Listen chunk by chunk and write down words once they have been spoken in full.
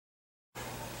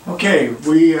Okay,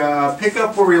 we pick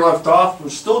up where we left off. We're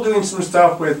still doing some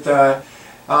stuff with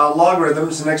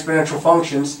logarithms and exponential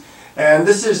functions. And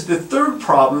this is the third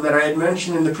problem that I had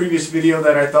mentioned in the previous video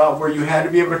that I thought where you had to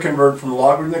be able to convert from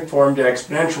logarithmic form to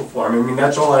exponential form. I mean,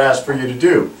 that's all it asked for you to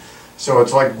do. So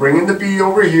it's like bringing the b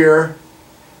over here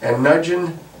and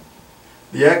nudging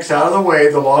the x out of the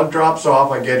way. The log drops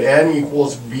off. I get n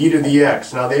equals b to the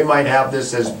x. Now they might have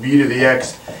this as b to the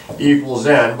x equals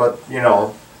n, but you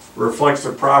know,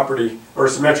 reflexive property or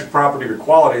symmetric property of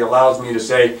equality allows me to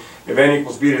say if n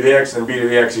equals b to the x, then b to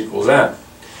the x equals n.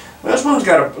 Well, this one's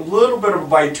got a little bit of a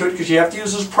bite to it because you have to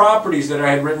use those properties that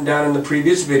I had written down in the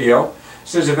previous video. It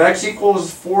says if x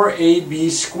equals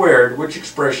 4ab squared, which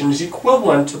expression is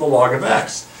equivalent to the log of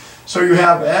x? So you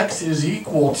have x is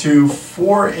equal to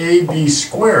 4ab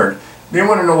squared. They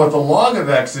want to know what the log of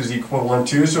x is equivalent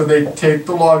to, so they take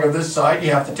the log of this side,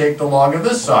 you have to take the log of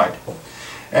this side.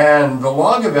 And the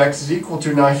log of x is equal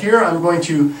to, now here I'm going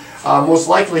to most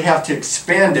likely have to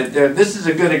expand it. This is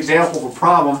a good example of a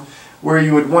problem where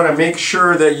you would want to make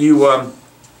sure that you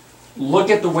look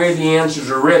at the way the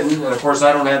answers are written. And of course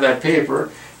I don't have that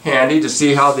paper handy to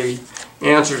see how the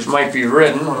answers might be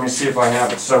written. Let me see if I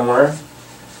have it somewhere.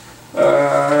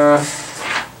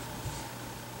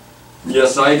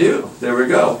 Yes, I do. There we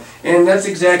go. And that's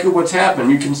exactly what's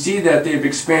happened. You can see that they've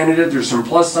expanded it. There's some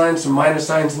plus signs, some minus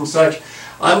signs and such.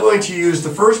 I'm going to use the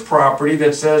first property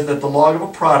that says that the log of a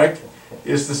product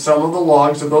is the sum of the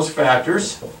logs of those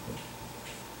factors.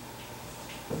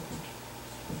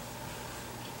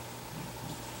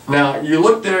 Now, you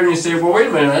look there and you say, well, wait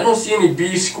a minute, I don't see any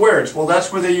b squareds. Well,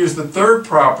 that's where they use the third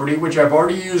property, which I've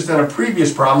already used in a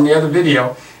previous problem, the other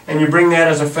video, and you bring that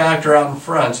as a factor out in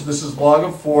front. So this is log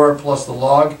of 4 plus the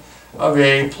log of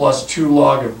a plus 2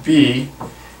 log of b.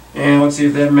 And let's see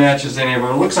if that matches any of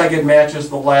them. It looks like it matches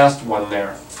the last one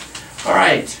there. All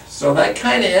right, so that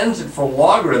kind of ends it for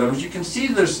logarithms. You can see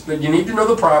that you need to know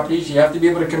the properties. You have to be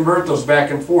able to convert those back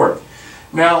and forth.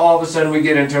 Now all of a sudden we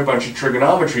get into a bunch of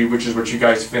trigonometry, which is what you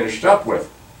guys finished up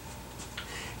with.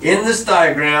 In this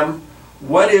diagram,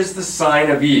 what is the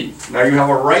sine of E? Now you have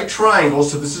a right triangle,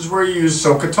 so this is where you use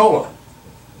SOHCAHTOA.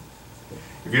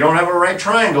 If you don't have a right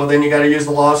triangle, then you got to use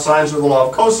the law of sines or the law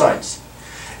of cosines.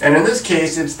 And in this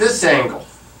case, it's this angle.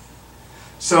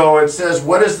 So it says,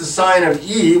 what is the sine of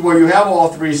E? Well, you have all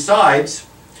three sides.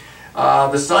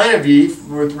 The sine of E,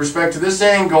 with respect to this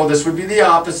angle, this would be the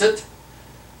opposite.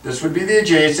 This would be the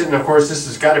adjacent. And of course, this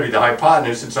has got to be the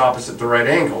hypotenuse. It's opposite the right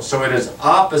angle. So it is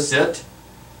opposite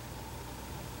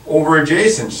over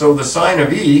adjacent. So the sine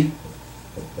of E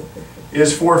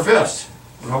is 4/5.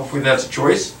 And hopefully that's a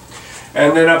choice.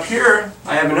 And then up here,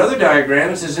 I have another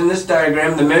diagram. It says in this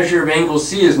diagram, the measure of angle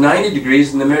C is 90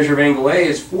 degrees and the measure of angle A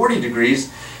is 40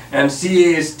 degrees and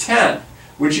CA is 10.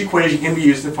 Which equation can be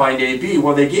used to find AB?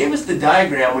 Well, they gave us the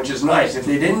diagram, which is nice. If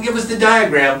they didn't give us the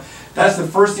diagram, that's the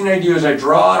first thing I do is I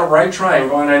draw out a right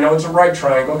triangle, and I know it's a right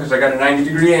triangle because I got a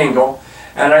 90-degree angle,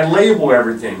 and I label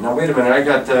everything. Now, wait a minute. I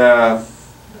got,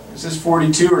 is this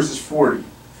 42 or is this 40?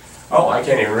 Oh, I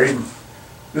can't even read.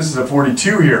 This is a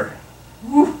 42 here.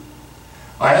 Whew.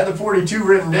 I had the 42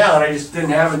 written down, I just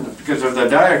didn't have it because of the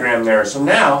diagram there. So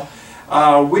now,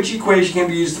 which equation can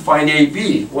be used to find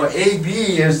AB? Well,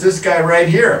 AB is this guy right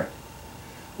here,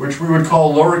 which we would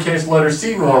call lowercase letter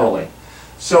c normally.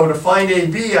 So to find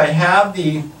AB, I have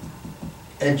the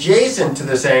adjacent to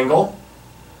this angle,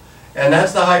 and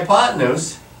that's the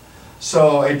hypotenuse.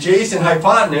 So adjacent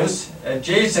hypotenuse, I'm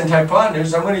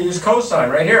going to use cosine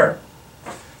right here.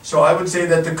 So I would say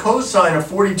that the cosine of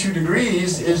 42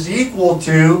 degrees is equal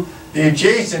to the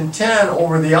adjacent 10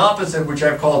 over the opposite, which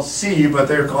I've called C, but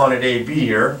they're calling it AB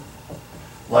here.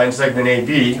 Line segment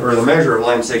AB, or the measure of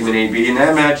line segment AB, and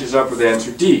that matches up with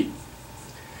answer D.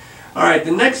 Alright,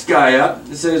 the next guy up,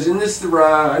 it says in this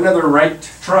another right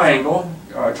triangle,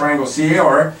 triangle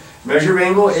CAR, measure of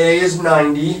angle A is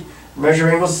 90, measure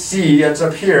of angle C, that's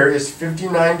up here, is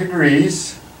 59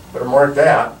 degrees, better mark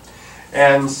that.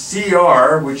 And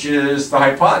CR, which is the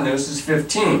hypotenuse, is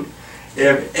 15.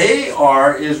 If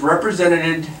AR is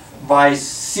represented by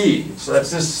C, so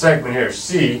that's this segment here,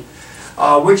 C,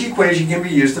 which equation can be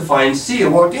used to find C?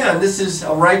 Well, again, this is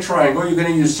a right triangle. You're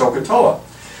going to use SOHCAHTOA.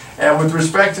 And with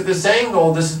respect to this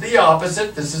angle, this is the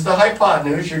opposite. This is the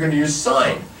hypotenuse. You're going to use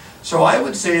sine. So I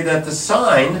would say that the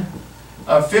sine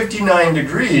of 59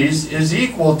 degrees is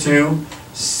equal to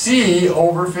C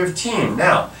over 15.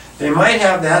 Now, they might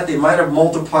have that, they might have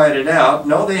multiplied it out.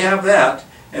 No, they have that,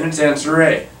 and it's answer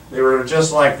A. They were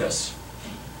just like this.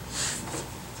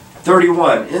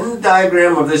 31. In the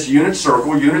diagram of this unit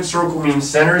circle means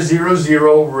center 0,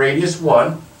 0, radius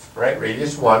 1, right,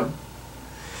 radius 1.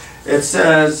 It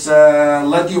says,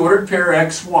 let the ordered pair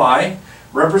x, y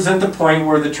represent the point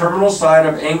where the terminal side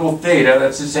of angle theta,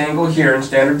 that's this angle here in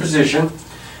standard position,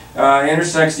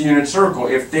 intersects the unit circle.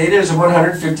 If theta is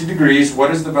 150 degrees,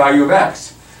 what is the value of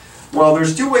x? Well,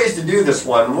 there's two ways to do this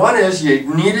one. One is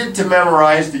you needed to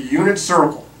memorize the unit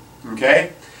circle,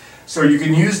 okay? So you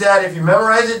can use that. If you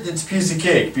memorize it, it's a piece of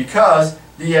cake because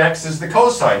the x is the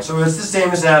cosine. So it's the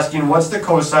same as asking what's the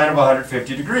cosine of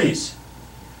 150 degrees.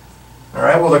 All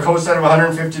right, well, the cosine of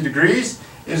 150 degrees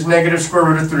is negative square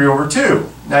root of 3 over 2.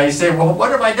 Now you say, well,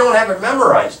 what if I don't have it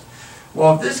memorized?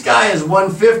 Well, if this guy is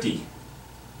 150,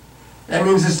 that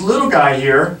means this little guy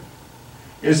here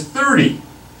is 30,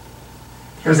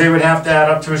 because they would have to add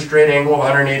up to a straight angle of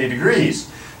 180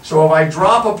 degrees. So if I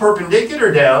drop a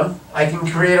perpendicular down, I can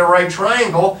create a right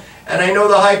triangle, and I know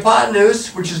the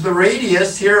hypotenuse, which is the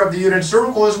radius here of the unit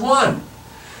circle, is 1.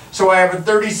 So I have a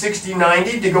 30, 60,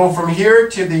 90. To go from here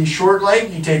to the short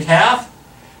leg, you take half.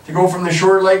 To go from the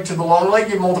short leg to the long leg,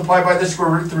 you multiply by the square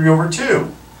root of 3 over 2.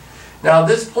 Now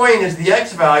this point is the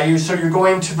x value, so you're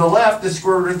going to the left, the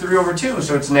square root of 3 over 2.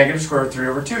 So it's negative square root of 3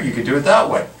 over 2. You could do it that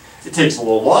way. It takes a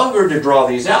little longer to draw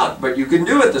these out, but you can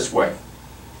do it this way.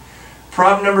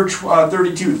 Problem number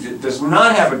 32 does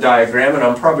not have a diagram, and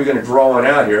I'm probably going to draw one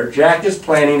out here. Jack is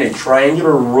planting a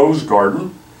triangular rose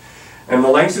garden, and the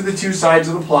lengths of the two sides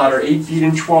of the plot are 8 feet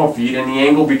and 12 feet, and the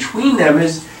angle between them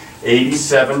is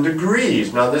 87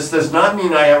 degrees. Now this does not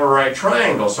mean I have a right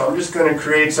triangle, so I'm just going to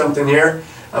create something here.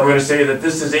 I'm going to say that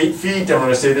this is 8 feet, I'm going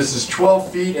to say this is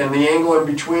 12 feet, and the angle in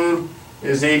between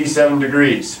is 87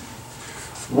 degrees.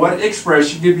 What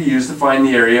expression could be used to find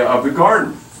the area of the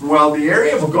garden? Well, the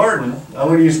area of a garden, I'm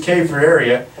going to use K for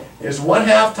area, is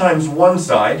 1/2 times one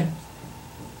side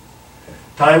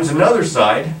times another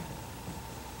side,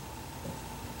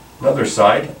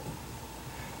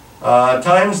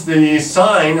 times the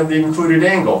sine of the included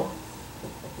angle.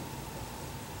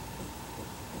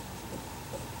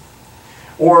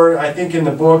 Or I think in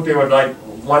the book they would like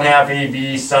 1/2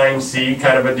 AB sine C,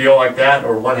 kind of a deal like that,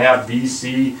 or 1/2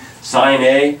 BC sine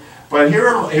A. But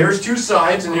here's two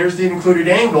sides and here's the included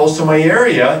angle, so my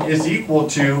area is equal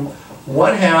to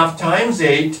 1/2 times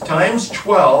 8 times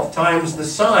 12 times the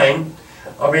sine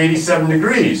of 87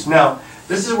 degrees. Now,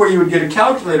 this is where you would get a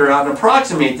calculator out and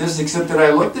approximate this, except that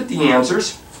I looked at the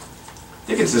answers. I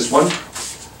think it's this one.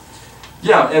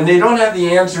 Yeah, and they don't have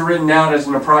the answer written out as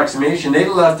an approximation. They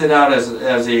left it out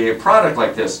as a product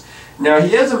like this. Now,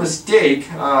 he has a mistake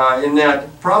in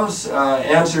that problems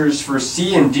answers for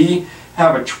C and D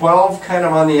have a 12 kind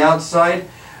of on the outside.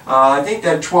 I think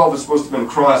that 12 is supposed to have been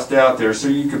crossed out there, so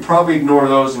you could probably ignore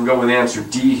those and go with answer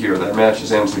D here. That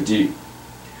matches answer D.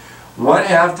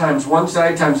 1/2 times one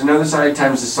side times another side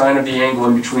times the sine of the angle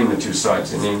in between the two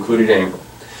sides in the included angle.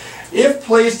 If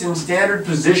placed in standard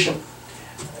position,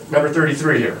 number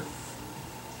 33 here,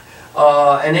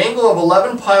 an angle of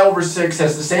 11 pi over 6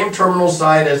 has the same terminal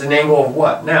side as an angle of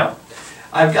what? Now,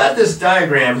 I've got this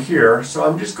diagram here, so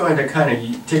I'm just going to kind of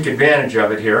take advantage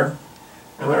of it here.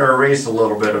 I'm going to erase a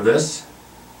little bit of this.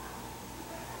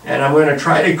 And I'm going to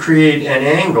try to create an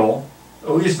angle,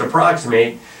 at least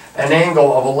approximate, an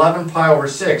angle of 11 pi over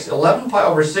 6. 11 pi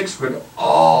over 6 would go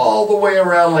all the way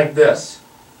around like this.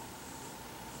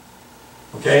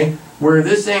 Okay? Where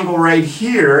this angle right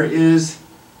here is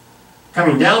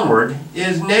coming downward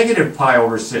is negative pi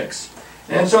over 6.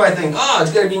 And so I think, oh,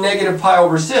 it's going to be negative pi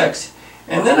over 6.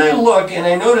 And then I look and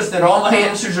I notice that all my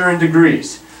answers are in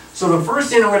degrees. So the first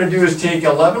thing I'm going to do is take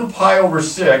 11 pi over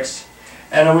 6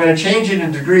 and I'm going to change it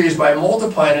in degrees by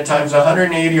multiplying it times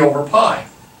 180 over pi.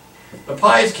 The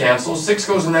pi's cancel, 6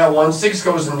 goes in that one, 6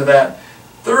 goes into that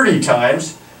 30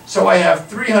 times, so I have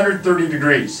 330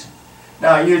 degrees.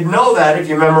 Now you'd know that if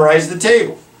you memorize the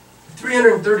table.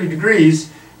 330 degrees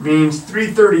means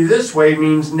 330 this way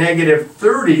means negative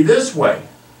 30 this way.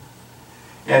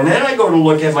 And then I go to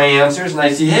look at my answers and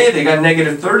I see, hey, they got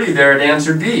negative 30 there at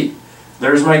answer B.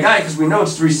 There's my guy, because we know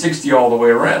it's 360 all the way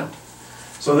around.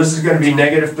 So this is going to be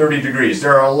negative 30 degrees.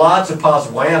 There are lots of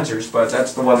possible answers, but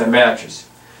that's the one that matches.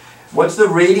 What's the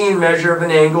radian measure of an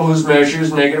angle whose measure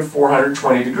is negative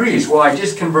 420 degrees? Well, I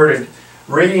just converted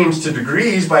radians to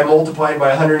degrees by multiplying by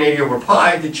 180 over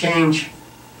pi. To change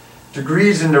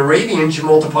degrees into radians, you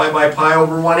multiply by pi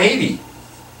over 180.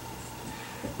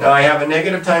 Now I have a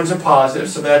negative times a positive,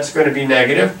 so that's going to be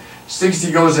negative.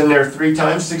 60 goes in there 3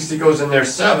 times, 60 goes in there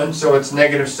 7, so it's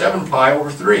negative 7 pi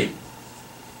over 3.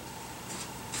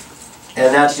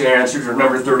 And that's the answer for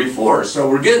number 34. So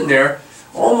we're getting there.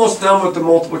 Almost done with the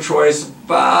multiple choice,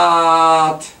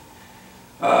 about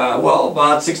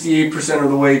 68% of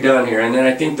the way done here. And then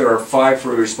I think there are 5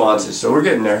 free responses, so we're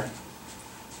getting there.